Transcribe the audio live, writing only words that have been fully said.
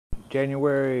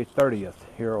January 30th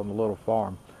here on the little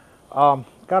farm.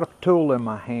 Got a tool in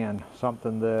my hand,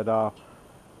 something that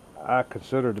I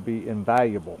consider to be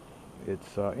invaluable.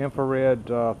 It's infrared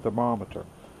thermometer.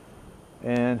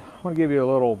 And I want to give you a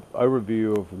little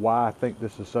overview of why I think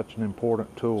this is such an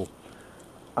important tool.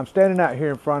 I'm standing out here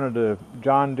in front of the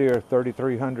John Deere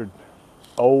 3300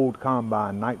 old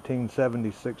combine,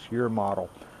 1976 year model.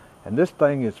 And this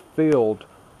thing is filled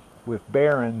with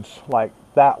bearings like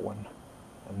that one,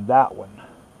 and that one,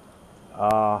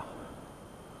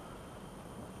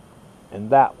 and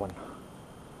that one,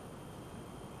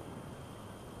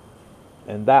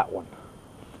 and that one.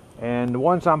 And the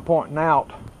ones I'm pointing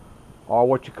out are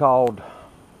what you called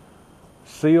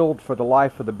sealed for the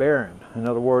life of the bearing. In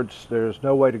other words, there's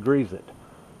no way to grease it.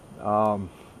 You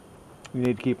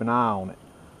need to keep an eye on it.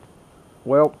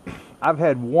 Well, I've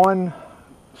had one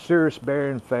serious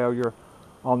bearing failure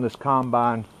on this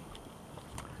combine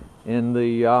in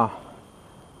the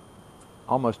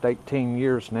almost 18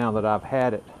 years now that I've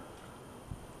had it.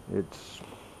 It's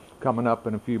coming up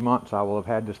in a few months. I will have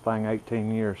had this thing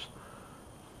 18 years.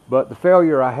 But the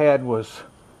failure I had was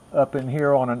up in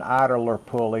here on an idler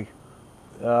pulley.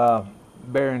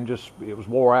 Bearing it was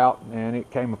wore out, and it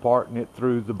came apart, and it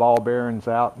threw the ball bearings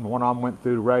out, and one of them went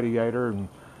through the radiator, and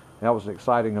that was an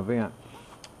exciting event.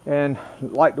 And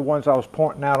like the ones I was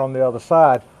pointing out on the other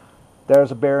side,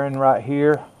 there's a bearing right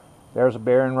here, there's a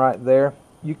bearing right there.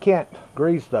 You can't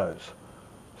grease those.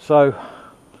 So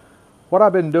what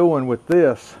I've been doing with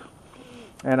this,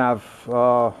 and I've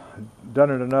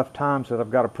done it enough times that I've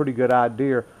got a pretty good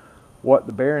idea what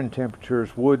the bearing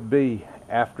temperatures would be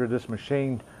after this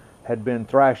machine had been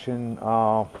thrashing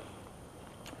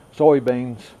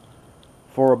soybeans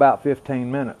for about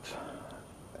 15 minutes.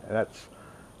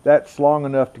 That's long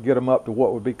enough to get them up to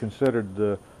what would be considered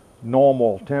the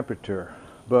normal temperature.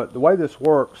 But the way this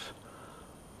works,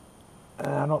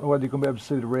 I don't know whether you're going to be able to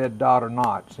see the red dot or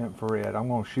not. It's infrared. I'm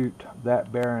going to shoot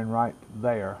that bearing right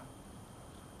there,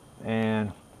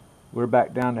 and we're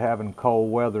back down to having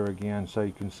cold weather again, so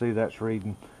you can see that's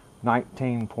reading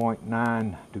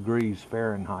 19.9 degrees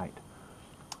Fahrenheit.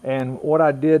 And what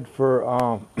I did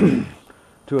for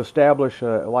to establish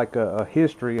a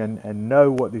history and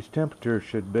know what these temperatures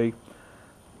should be,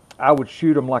 I would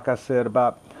shoot them, like I said,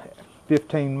 about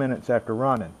 15 minutes after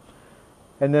running.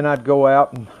 And then I'd go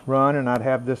out and run, and I'd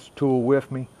have this tool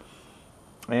with me,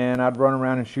 and I'd run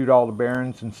around and shoot all the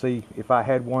bearings and see if I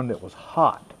had one that was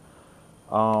hot.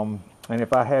 And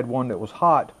if I had one that was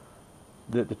hot,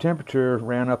 that the temperature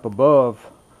ran up above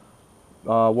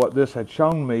what this had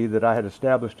shown me that I had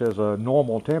established as a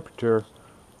normal temperature,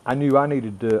 I knew I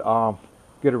needed to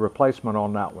get a replacement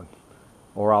on that one,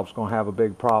 or I was going to have a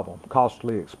big problem,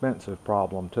 costly, expensive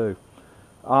problem too.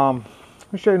 Let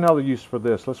me show you another use for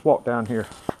this. Let's walk down here.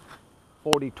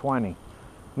 40-20.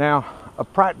 Now, a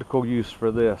practical use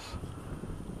for this.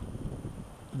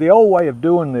 The old way of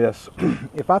doing this,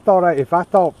 if I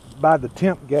thought by the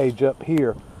temp gauge up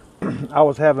here I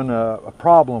was having a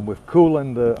problem with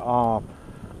cooling the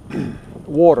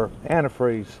water,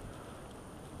 antifreeze,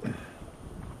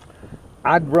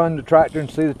 I'd run the tractor and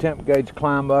see the temp gauge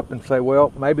climb up and say,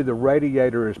 well, maybe the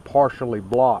radiator is partially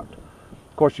blocked.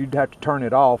 Of course, you'd have to turn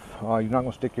it off. You're not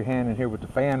going to stick your hand in here with the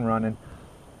fan running,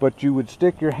 but you would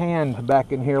stick your hand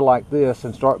back in here like this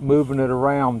and start moving it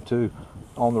around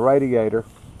on the radiator,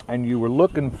 and you were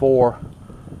looking for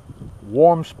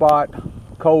warm spot,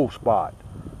 cold spot.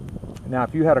 Now,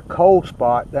 if you had a cold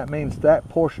spot, that means that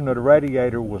portion of the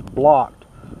radiator was blocked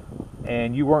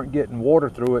and you weren't getting water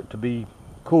through it to be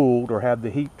cooled or have the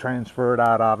heat transferred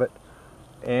out of it,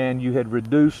 and you had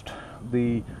reduced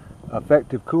the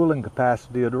effective cooling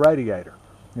capacity of the radiator.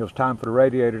 It was time for the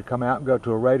radiator to come out and go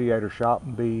to a radiator shop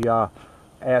and be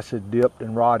acid dipped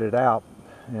and rotted out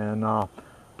and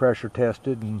pressure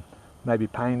tested and maybe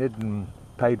painted and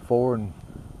paid for and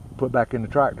put back in the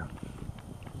tractor.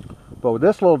 But with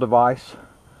this little device,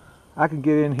 I can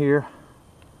get in here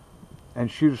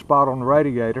and shoot a spot on the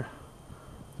radiator.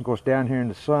 Of course, down here in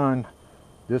the sun,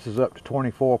 this is up to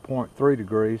 24.3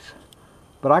 degrees.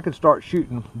 But I can start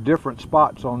shooting different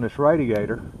spots on this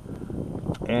radiator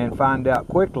and find out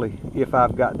quickly if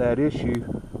I've got that issue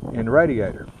in the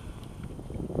radiator.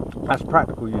 That's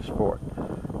practical use for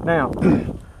it. Now,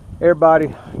 everybody,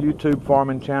 YouTube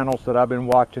farming channels that I've been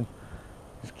watching,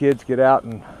 these kids get out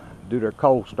and do their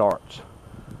cold starts.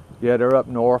 Yeah, they're up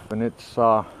north and it's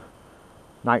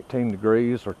 19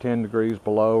 degrees or 10 degrees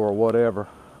below or whatever.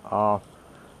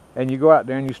 And you go out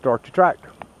there and you start your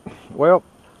tractor. Well,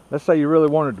 let's say you really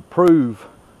wanted to prove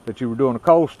that you were doing a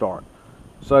cold start.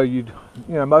 So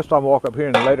most of them walk up here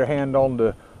and lay their hand on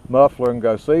the muffler and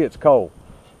go, see, it's cold.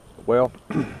 Well,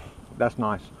 That's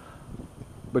nice.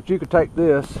 But you could take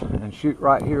this and shoot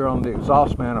right here on the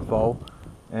exhaust manifold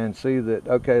and see that,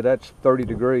 okay, that's 30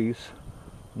 degrees.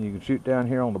 You can shoot down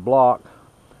here on the block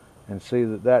and see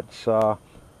that that's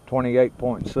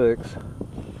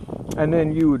 28.6. And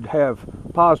then you would have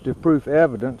positive proof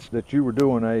evidence that you were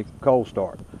doing a cold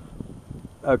start.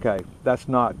 Okay, that's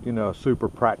not, you know, a super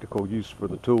practical use for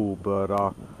the tool,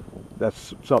 but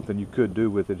that's something you could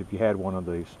do with it if you had one of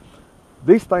these.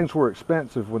 These things were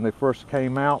expensive when they first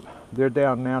came out. They're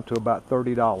down now to about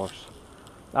 $30.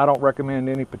 I don't recommend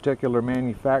any particular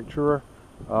manufacturer.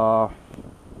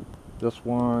 This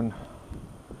one,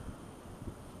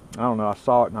 I don't know, I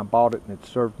saw it and I bought it and it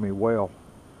served me well.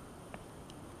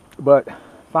 But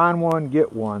find one,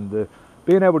 get one.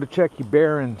 Being able to check your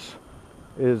bearings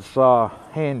is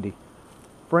handy.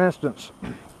 For instance,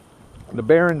 the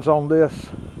bearings on this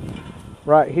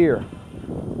right here,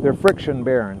 they're friction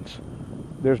bearings.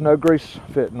 There's no grease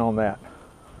fitting on that.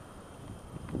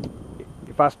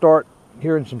 If I start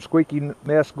hearing some squeaky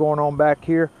mess going on back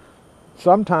here,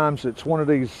 sometimes it's one of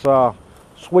these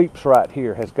sweeps right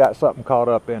here has got something caught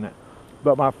up in it.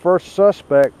 But my first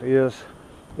suspect is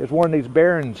one of these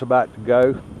bearings about to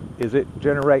go. Is it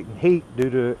generating heat due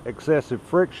to excessive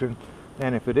friction?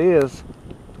 And if it is,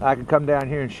 I can come down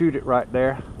here and shoot it right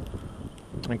there.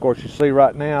 And of course you see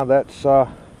right now that's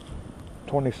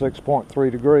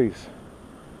 26.3 degrees.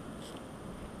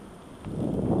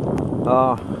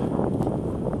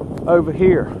 Over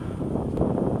here,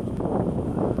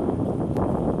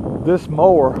 this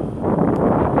mower has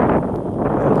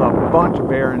a bunch of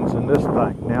bearings in this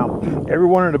thing. Now, every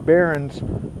one of the bearings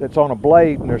that's on a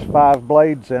blade, and there's 5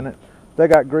 blades in it, they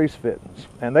got grease fittings,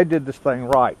 and they did this thing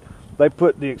right. They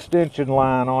put the extension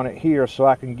line on it here so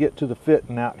I can get to the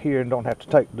fitting out here and don't have to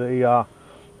take the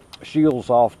shields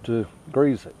off to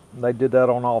grease it. They did that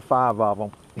on all 5 of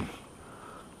them.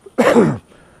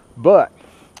 But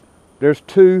there's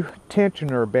 2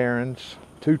 tensioner bearings,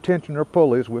 2 tensioner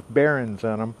pulleys with bearings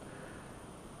in them.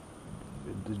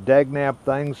 The dagnab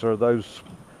things are those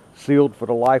sealed for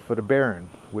the life of the bearing,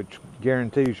 which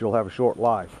guarantees you'll have a short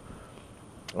life.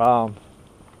 I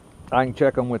can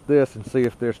check them with this and see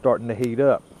if they're starting to heat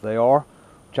up. If they are,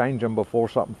 change them before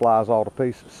something flies all to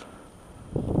pieces.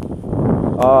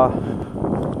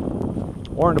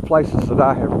 One of the places that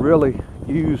I have really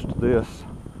used this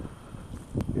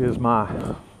is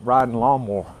my riding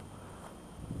lawnmower.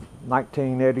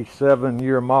 1987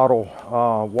 year model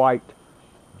white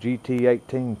GT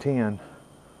 1810.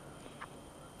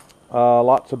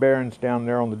 Lots of bearings down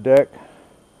there on the deck.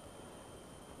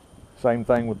 Same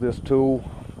thing with this tool.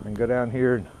 I can go down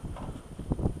here and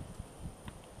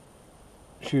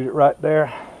shoot it right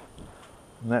there,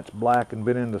 and that's black and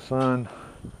been in the sun,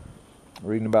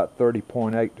 reading about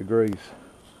 30.8 degrees.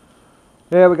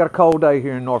 Yeah, we got a cold day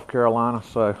here in North Carolina,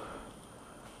 so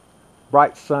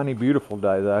bright, sunny, beautiful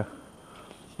day though.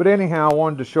 But anyhow, I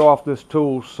wanted to show off this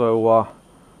tool, so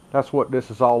that's what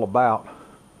this is all about.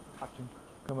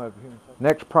 Come over here.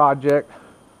 Next project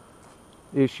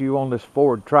issue on this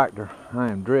Ford tractor. I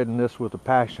am dreading this with a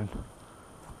passion.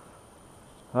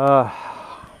 The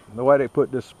way they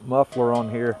put this muffler on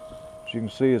here, as you can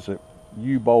see, is a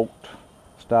U-bolt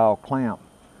style clamp,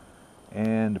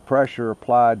 and the pressure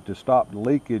applied to stop the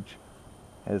leakage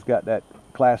has got that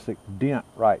classic dent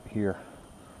right here.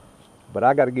 But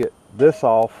I got to get this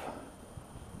off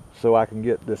so I can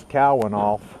get this cowling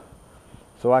off,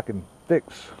 so I can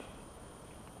fix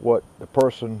what the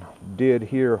person did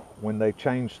here when they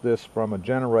changed this from a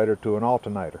generator to an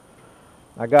alternator.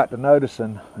 I got to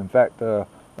noticing, in fact a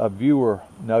viewer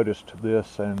noticed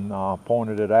this and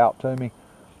pointed it out to me,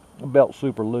 the belt's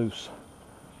super loose.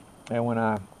 And when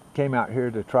I came out here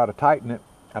to try to tighten it,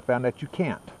 I found that you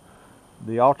can't.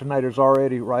 The alternator's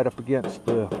already right up against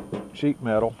the sheet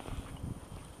metal,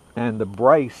 and the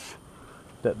brace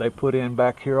that they put in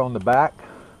back here on the back,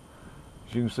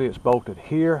 as you can see, it's bolted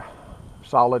here,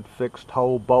 solid fixed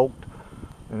hole bolt,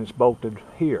 and it's bolted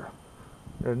here.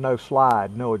 There's no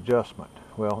slide, no adjustment.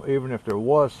 Well, even if there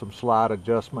was some slide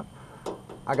adjustment,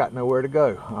 I got nowhere to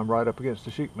go. I'm right up against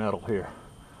the sheet metal here.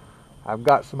 I've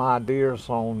got some ideas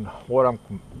on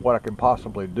what I can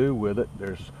possibly do with it.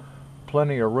 There's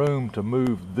plenty of room to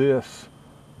move this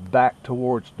back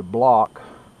towards the block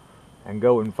and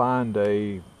go and find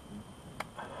a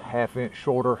half-inch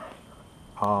shorter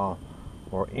or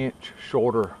inch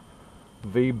shorter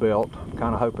V-belt. I'm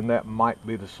kind of hoping that might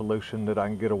be the solution that I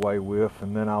can get away with,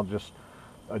 and then I'll just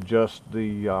adjust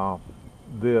the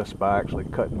this by actually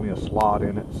cutting me a slot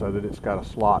in it so that it's got a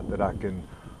slot that I can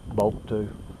bolt to.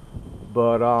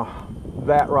 But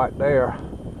that right there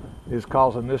is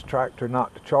causing this tractor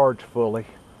not to charge fully.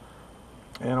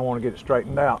 and I want to get it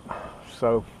straightened out.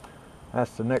 So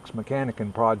that's the next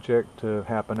mechanicing project to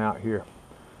happen out here.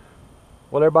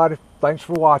 Well, everybody, thanks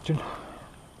for watching.